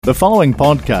The following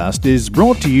podcast is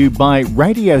brought to you by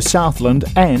Radio Southland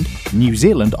and New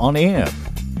Zealand On Air.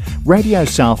 Radio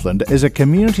Southland is a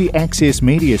community access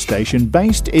media station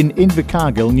based in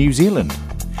Invercargill, New Zealand.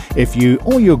 If you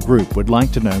or your group would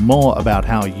like to know more about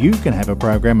how you can have a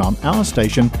program on our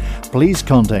station, please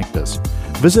contact us.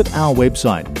 Visit our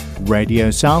website,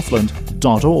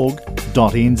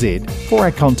 radiosouthland.org.nz, for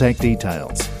our contact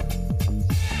details.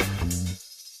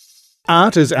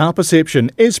 Art is Our Perception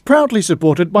is proudly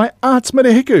supported by Arts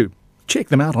Mirihiku. Check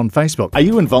them out on Facebook. Are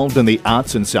you involved in the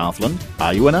arts in Southland?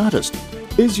 Are you an artist?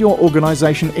 Is your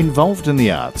organisation involved in the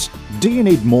arts? Do you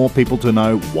need more people to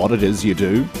know what it is you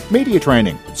do? Media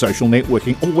training, social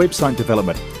networking or website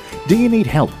development? Do you need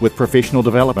help with professional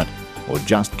development or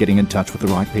just getting in touch with the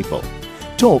right people?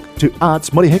 Talk to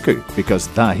Arts Mirihiku because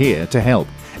they're here to help.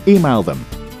 Email them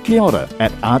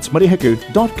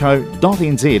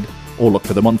kiora@artsmirihiku.co.nz or look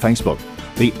for them on Facebook.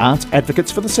 The Arts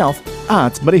Advocates for the South,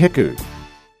 Arts Mirihiku.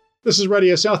 This is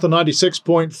Radio South on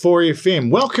 96.4 FM.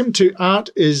 Welcome to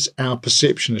Art is Our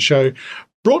Perception, a show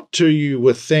brought to you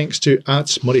with thanks to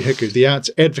Arts Mirihiku, the arts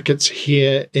advocates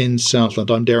here in Southland.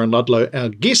 I'm Darren Ludlow. Our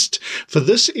guest for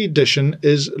this edition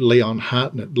is Leon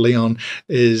Hartnett. Leon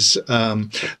is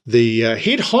the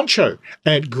head honcho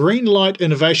at Greenlight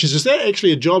Innovations. Is that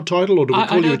actually a job title, or do we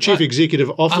call you a chief executive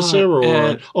officer or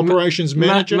an operations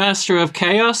manager? Master of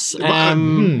chaos.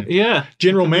 Yeah.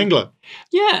 General Mangler.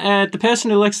 Yeah, the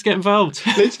person who likes to get involved.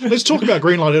 Let's talk about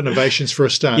Greenlight Innovations for a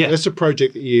start. Yeah. That's a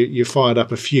project that you fired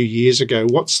up a few years ago.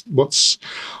 What's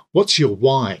your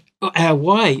why?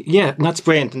 Why? Yeah, that's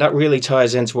brilliant, and that really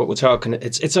ties into what we're talking.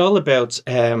 It's all about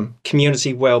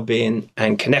community well-being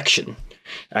and connection,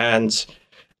 and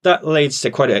that leads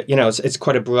to quite a it's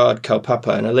quite a broad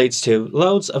kaupapa, and it leads to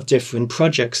loads of different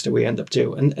projects that we end up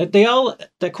doing, and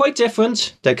they're quite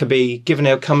different. They could be giving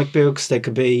out comic books. They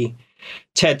could be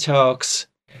TED Talks,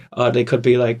 or they could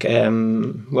be like,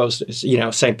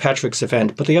 St. Patrick's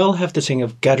event, but they all have the thing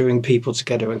of gathering people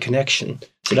together and connection.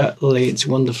 So that leads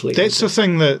wonderfully. That's the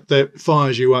thing that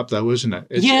fires you up, though, isn't it?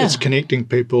 It's connecting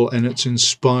people and it's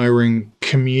inspiring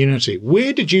community.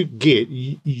 Where did you get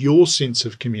your sense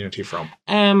of community from?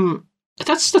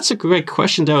 That's a great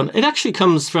question, Darren. It actually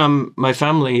comes from my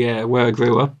family where I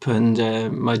grew up, and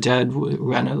my dad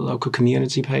ran a local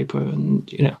community paper, and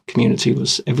community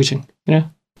was everything. And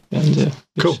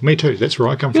cool. Me too. That's where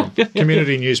I come from.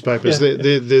 Community newspapers. They're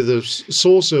the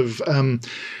source of,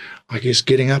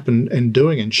 getting up and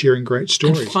doing and sharing great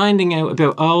stories. And finding out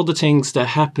about all the things that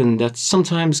happen that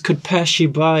sometimes could pass you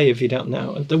by if you don't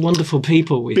know. The wonderful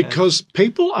people we have. Because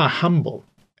people are humble.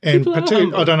 And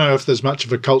particularly, I don't know if there's much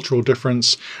of a cultural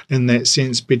difference in that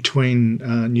sense between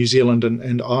New Zealand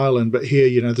and Ireland, but here,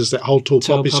 there's that whole tall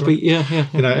poppy.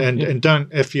 And don't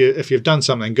if you've done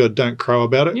something good, don't crow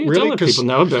about it. Yeah, really, don't let people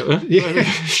know about it. Yeah,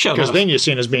 because then you're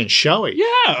seen as being showy.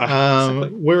 Yeah. Exactly.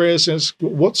 Whereas,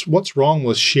 what's wrong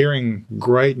with sharing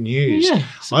great news? Yeah,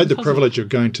 I had the privilege of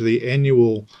going to the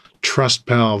annual Trust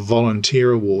Power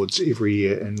Volunteer Awards every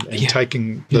year and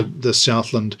taking the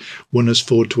Southland winners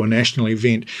forward to a national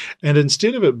event. And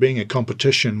instead of it being a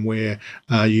competition where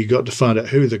you got to find out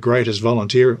who the greatest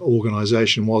volunteer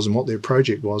organisation was and what their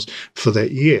project was for that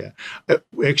year, it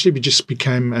actually just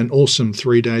became an awesome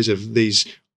 3 days of these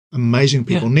amazing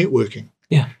people networking.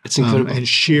 Yeah, it's incredible. And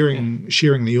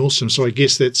sharing the awesome. So I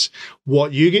guess that's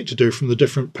what you get to do from the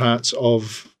different parts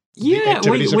of we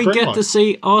get to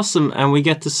see awesome, and we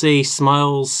get to see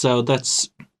smiles. So that's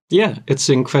it's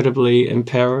incredibly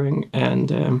empowering.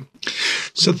 And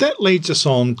so that leads us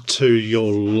on to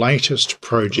your latest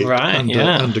project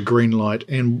under Greenlight.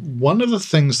 And one of the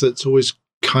things that's always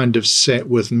kind of sat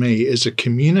with me is a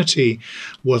community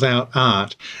without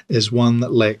art is one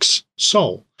that lacks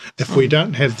soul. If we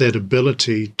don't have that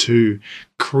ability to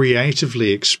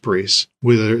creatively express,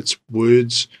 whether it's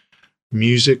words,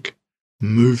 music,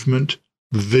 movement,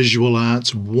 visual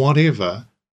arts, whatever,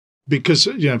 because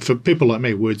for people like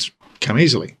me, words come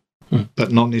easily,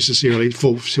 but not necessarily.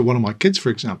 For one of my kids,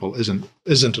 for example,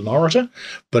 isn't an orator,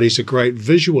 but he's a great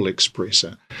visual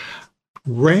expresser.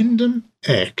 Random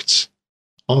acts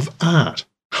of art.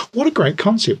 What a great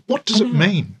concept. What does it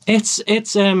mean? It's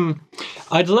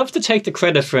I'd love to take the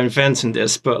credit for inventing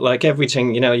this, but like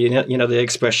everything, the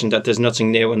expression that there's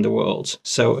nothing new in the world.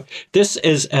 So this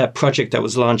is a project that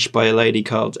was launched by a lady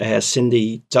called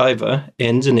Cindy Diver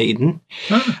in Dunedin,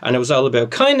 and it was all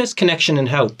about kindness, connection, and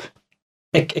hope.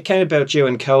 It came about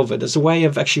during COVID as a way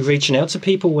of actually reaching out to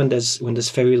people when there's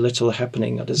very little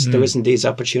happening, or there isn't these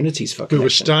opportunities for connection. We were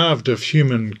starved of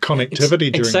human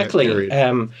connectivity during that period.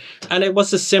 And it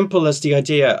was as simple as the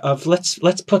idea of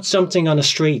let's put something on a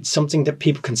street, something that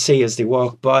people can see as they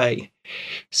walk by,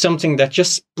 something that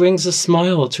just brings a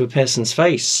smile to a person's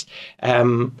face.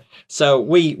 So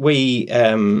we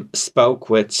spoke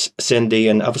with Cindy,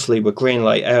 and obviously with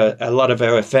Greenlight, a lot of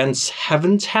our events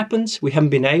haven't happened. We haven't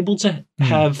been able to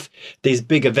have these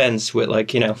big events with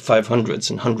 500s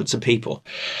and hundreds of people.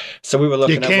 So we were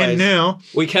looking at ways.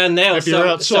 We can now. If you're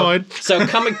outside. So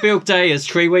Comic Book Day is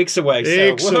 3 weeks away. So,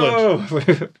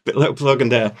 excellent. Little plug in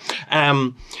there.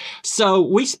 So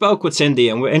we spoke with Cindy,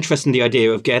 and we're interested in the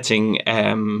idea of getting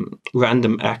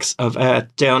random acts of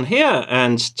art down here.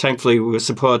 And thankfully we were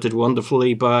supported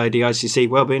wonderfully by the ICC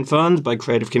Wellbeing Fund, by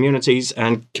Creative Communities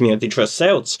and Community Trust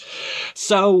Sales.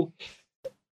 So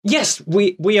yes,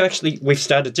 we've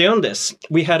started doing this.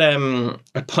 We had a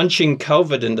punching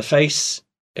COVID in the face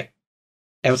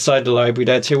outside the library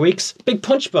there 2 weeks. Big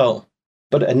punch bowl,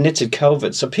 but a knitted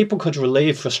COVID, so people could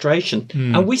relieve frustration,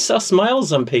 and we saw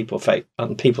smiles on people's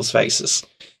faces.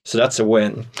 So that's a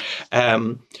win.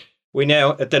 We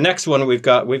now, at the next one, we've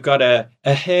got a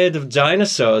herd of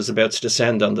dinosaurs about to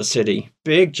descend on the city.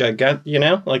 Big,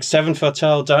 gigantic, like 7 foot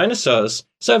tall dinosaurs.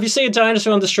 So if you see a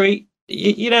dinosaur on the street,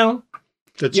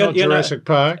 it's not Jurassic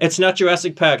Park. It's not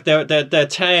Jurassic Park. They're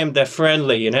tame, they're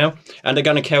friendly, and they're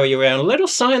going to carry you around little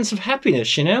signs of happiness,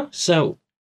 So,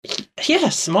 yeah,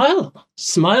 smile,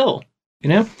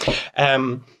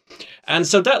 And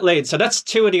so that's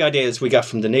 2 of the ideas we got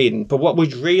from Dunedin. But what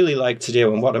we'd really like to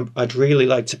do, and what I'd really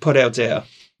like to put out there,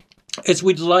 is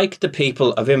we'd like the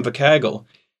people of Invercargill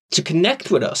to connect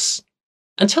with us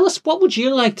and tell us, what would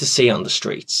you like to see on the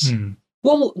streets?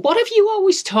 Well, what have you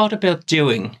always thought about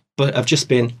doing, but I've just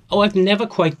been, I've never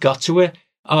quite got to it.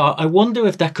 I wonder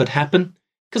if that could happen.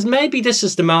 Because maybe this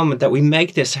is the moment that we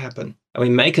make this happen and we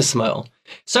make a smile.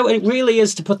 So it really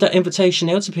is to put that invitation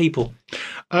out to people.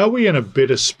 Are we in a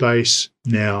better space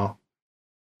now?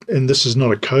 And this is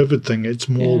not a COVID thing. It's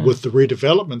more with the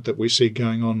redevelopment that we see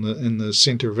going on in the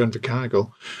centre of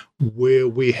Invercargill, where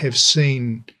we have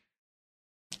seen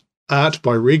art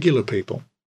by regular people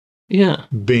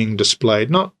being displayed.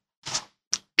 Not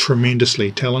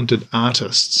tremendously talented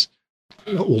artists,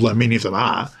 although many of them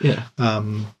are,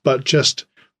 but just...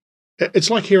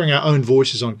 It's like hearing our own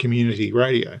voices on community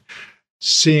radio,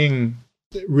 seeing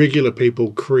regular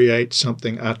people create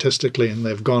something artistically, and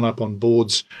they've gone up on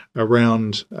boards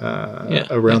around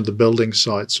the building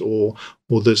sites, or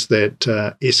there's that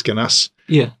Escanas.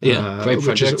 Great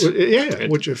project.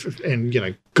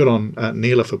 Good on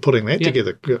Neela for putting that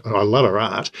together. I love her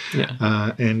art.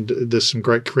 And there's some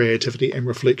great creativity and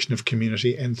reflection of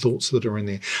community and thoughts that are in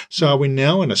there. So are we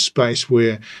now in a space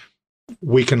where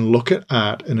we can look at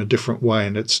art in a different way,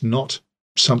 and it's not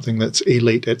something that's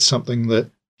elite, it's something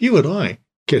that you and I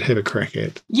could have a crack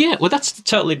at? Yeah, well, that's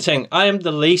totally the thing. I am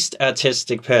the least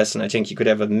artistic person I think you could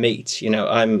ever meet.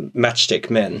 I'm matchstick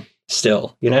men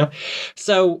still,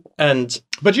 So,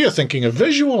 But you're thinking of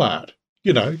visual art,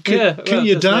 can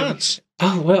you dance?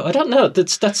 Oh, well, I don't know.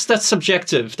 That's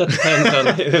subjective. That depends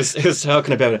on who's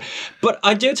talking about it. But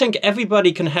I do think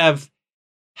everybody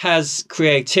has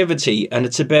creativity, and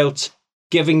it's about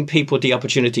giving people the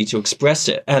opportunity to express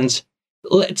it. And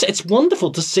it's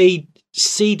wonderful to see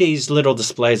these little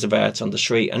displays of art on the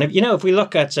street. And if we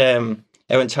look at our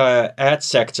entire art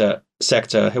sector,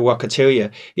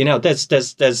 Hiwakatuya,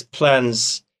 there's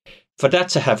plans for that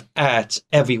to have art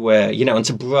everywhere, and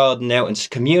to broaden out into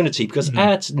community, because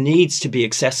art needs to be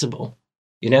accessible.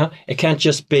 It can't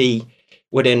just be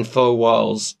within 4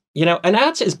 walls. And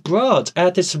art is broad.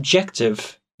 Art is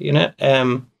subjective.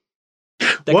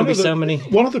 There can be so many.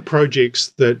 One of the projects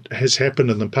that has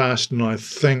happened in the past, and I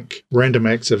think Random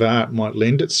Acts of Art might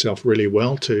lend itself really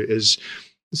well to, is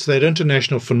it's that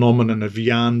international phenomenon of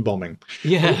yarn bombing,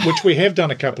 which we have done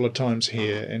a couple of times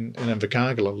here in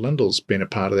Invercargill, and Lyndal's been a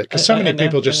part of that, because so many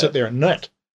people just sit there and knit.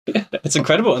 It's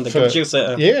incredible, and they can produce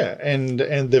it. And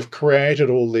they've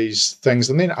created all these things,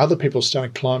 and then other people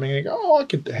started climbing and go, I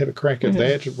could have a crack at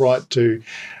that. Right to,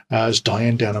 as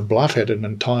Diane down in Bluff had an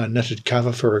entire knitted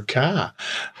cover for a car.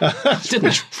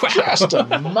 Just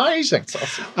amazing.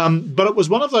 Awesome. But it was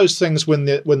one of those things when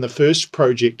the first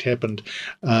project happened,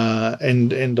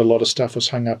 and a lot of stuff was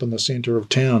hung up in the centre of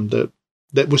town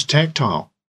that was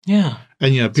tactile. Yeah.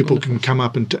 And people can come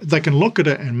up and they can look at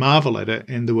it and marvel at it,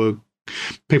 and there were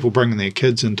people bringing their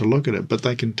kids in to look at it, but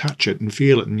they can touch it and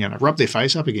feel it and rub their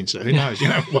face up against it. Who knows?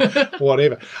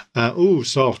 Whatever.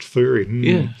 Soft, furry.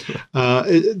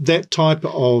 That type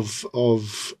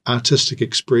of artistic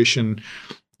expression.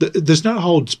 There's no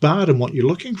holds barred in what you're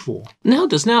looking for. No,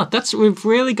 there's not. We've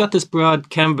really got this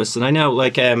broad canvas, and I know,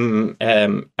 like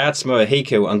Arts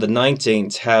Moahiku on the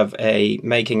 19th have a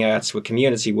Making Arts with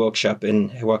Community workshop in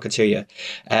Hiwakatuya,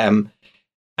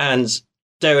 and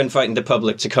they're inviting the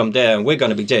public to come there, and we're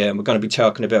going to be there, and we're going to be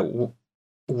talking about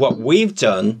what we've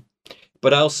done,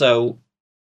 but also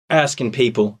asking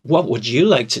people, what would you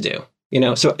like to do?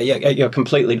 So you're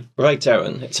completely right,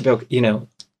 Darren. It's about,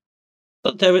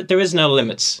 but there is no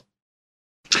limits.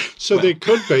 So there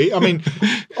could be, I mean,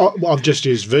 I've just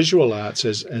used visual arts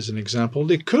as an example.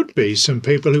 There could be some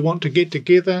people who want to get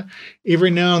together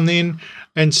every now and then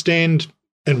and stand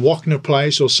and walk in a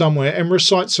place or somewhere and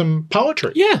recite some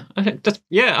poetry. Yeah, I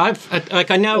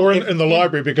know. Or in the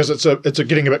library, because it's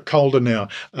getting a bit colder now.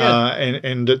 Yeah. And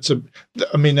in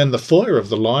the foyer of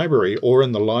the library or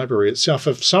in the library itself,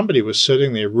 if somebody was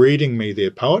sitting there reading me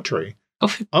their poetry,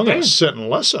 I'm going to sit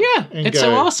and listen. Yeah, it's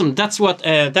so awesome. That's what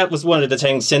that was one of the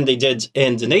things Cindy did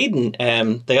in Dunedin.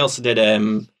 They also did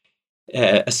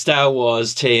a Star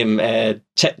Wars team.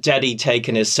 Daddy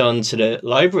taking his son to the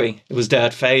library. It was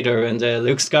Darth Vader and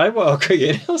Luke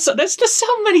Skywalker. So there's just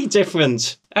so many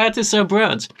different artists, so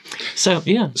broad. So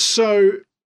yeah. So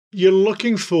you're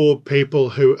looking for people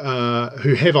who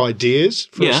have ideas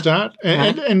for a start,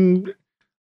 and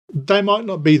they might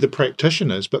not be the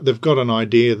practitioners, but they've got an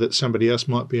idea that somebody else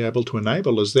might be able to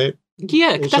enable. Is that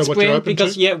that's great?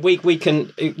 Because we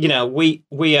can,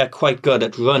 we are quite good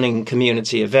at running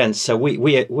community events, so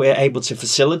we're able to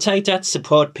facilitate that,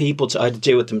 support people to either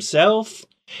do it themselves.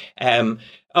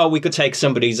 We could take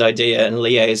somebody's idea and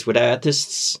liaise with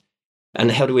artists,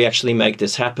 and how do we actually make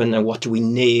this happen, and what do we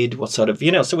need? What sort of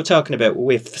So we're talking about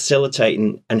we're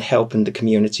facilitating and helping the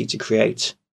community to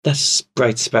create that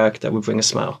bright spark that would bring a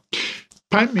smile.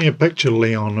 Paint me a picture,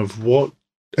 Leon, of what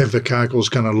Invercargill's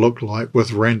going to look like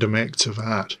with random acts of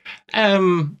art.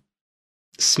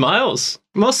 Smiles.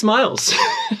 More smiles.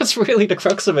 That's really the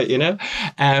crux of it, like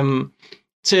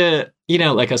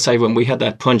I say, when we had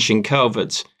that punch in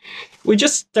COVID,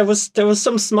 there was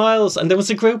some smiles, and there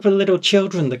was a group of little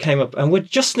children that came up and were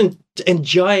just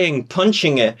enjoying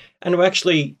punching it, and were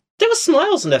actually... There were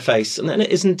smiles on their face, and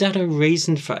isn't that a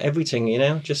reason for everything,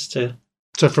 just to...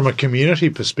 So from a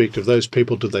community perspective, those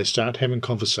people, did they start having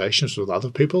conversations with other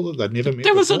people that they'd never met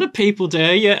There was before? other people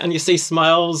there, yeah, and you see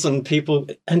smiles and people,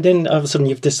 and then all of a sudden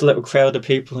you have this little crowd of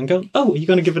people and go, oh, are you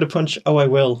going to give it a punch? Oh, I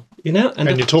will,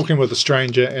 And you're talking with a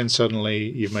stranger, and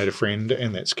suddenly you've made a friend,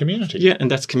 and that's community. Yeah,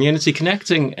 and that's community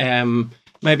connecting.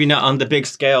 Maybe not on the big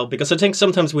scale, because I think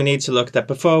sometimes we need to look at that.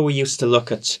 Before, we used to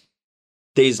look at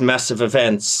these massive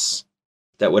events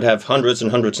that would have hundreds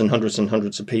and hundreds and hundreds and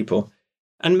hundreds of people.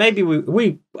 And maybe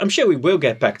I'm sure we will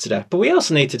get back to that, but we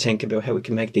also need to think about how we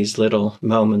can make these little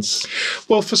moments.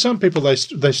 Well, for some people, they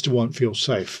still won't feel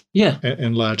safe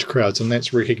in large crowds, and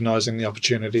that's recognising the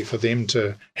opportunity for them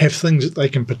to have things that they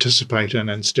can participate in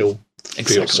and still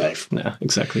feel safe. Yeah,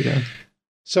 exactly. Yeah.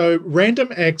 So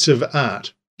random acts of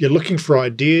art, you're looking for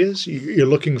ideas, you're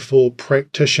looking for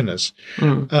practitioners.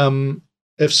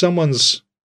 If someone's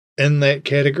in that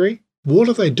category, what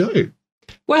do they do?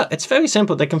 Well, it's very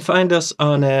simple. They can find us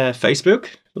on Facebook.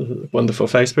 Wonderful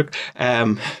Facebook.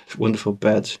 Wonderful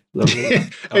bed. Lovely.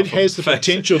 It has the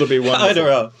potential to be wonderful. I don't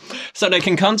know. So they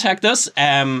can contact us,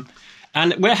 and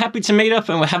we're happy to meet up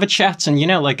and we'll have a chat. And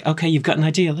okay, you've got an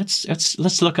idea.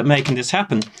 Let's look at making this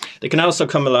happen. They can also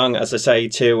come along, as I say,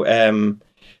 to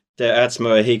the Arts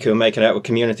Moahiku Making Out with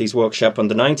Communities workshop on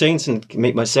the 19th, and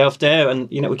meet myself there, and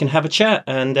we can have a chat.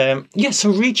 And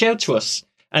so reach out to us.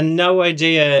 And no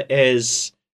idea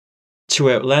is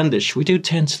too outlandish. We do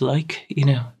tend to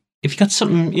if you got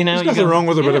something, There's nothing wrong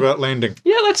with a bit of outlanding.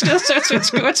 Yeah, let's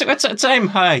aim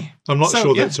high. I'm not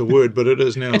sure that's a word, but it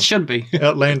is now. It should be.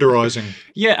 Outlanderizing.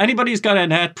 Yeah, anybody who's got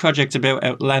an art project about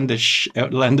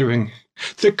outlandering.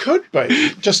 There could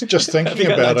be, just thinking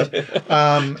about it.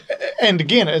 And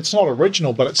again, it's not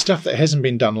original, but it's stuff that hasn't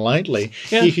been done lately.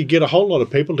 Yeah. You could get a whole lot of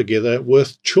people together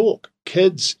with chalk,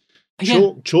 kids.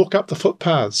 Chalk up the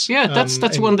footpaths. Yeah,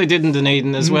 that's one they did in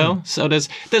Dunedin as well. So there's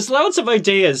loads of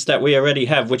ideas that we already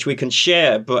have which we can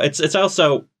share, but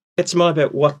it's more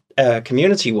about what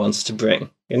community wants to bring,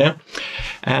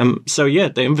 So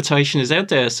the invitation is out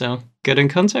there, so get in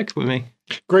contact with me.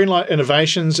 Greenlight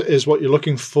Innovations is what you're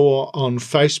looking for on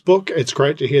Facebook. It's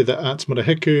great to hear that Arts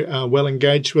Moahiku are well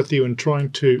engaged with you in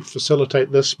trying to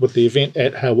facilitate this with the event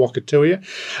at Hawakatuia.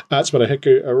 Arts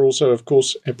Moahiku are also, of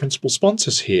course, our principal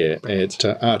sponsors here at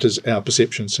Art is Our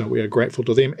Perception, so we are grateful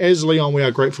to them. As Leon, we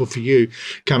are grateful for you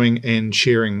coming and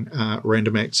sharing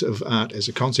random acts of art as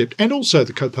a concept, and also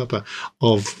the kaupapa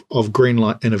of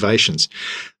Greenlight Innovations.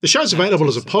 The show's available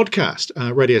as a podcast.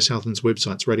 Radio Southland's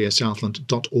website's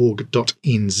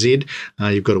radiosouthland.org.nz.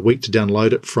 You've got a week to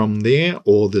download it from there,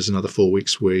 or there's another 4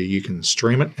 weeks where you can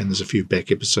stream it, and there's a few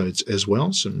back episodes as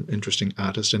well, some interesting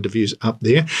artist interviews up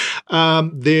there.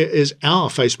 There is our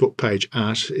Facebook page,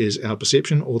 Art is Our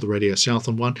Perception, or the Radio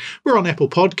Southland one. We're on Apple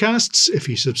Podcasts. If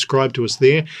you subscribe to us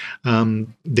there,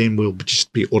 then we'll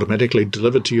just be automatically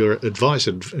delivered to your advice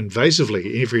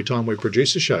invasively every time we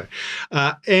produce a show.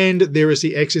 And there is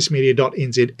the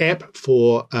accessmedia.nz app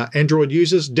for Android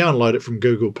users. Download it from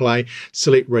Google Play,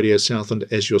 select Radio Southland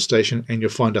as your station, and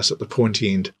you'll find us at the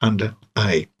pointy end under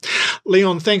A.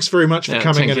 Leon, thanks very much for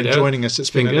coming in and joining us. It's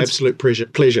been an absolute pleasure.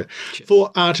 Cheers. For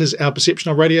Art is Our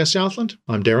Perception on Radio Southland,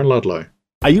 I'm Darren Ludlow.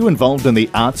 Are you involved in the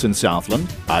arts in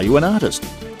Southland? Are you an artist?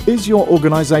 Is your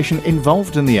organisation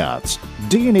involved in the arts?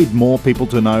 Do you need more people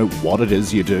to know what it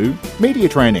is you do? Media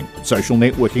training, social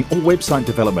networking or website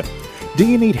development? Do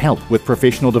you need help with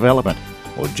professional development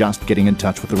or just getting in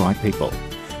touch with the right people?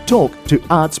 Talk to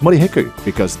Arts Murihiku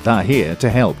because they're here to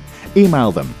help.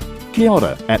 Email them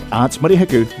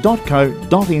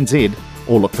kiora@artsmurihiku.co.nz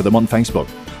or look for them on Facebook.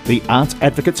 The Arts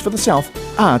Advocates for the South,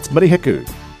 Arts Murihiku.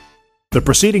 The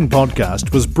preceding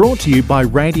podcast was brought to you by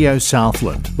Radio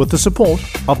Southland with the support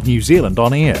of New Zealand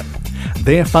On Air.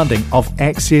 Their funding of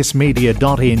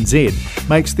accessmedia.nz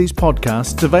makes these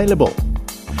podcasts available.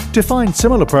 To find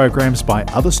similar programs by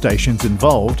other stations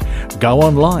involved, go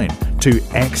online to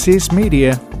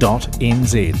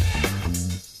accessmedia.nz.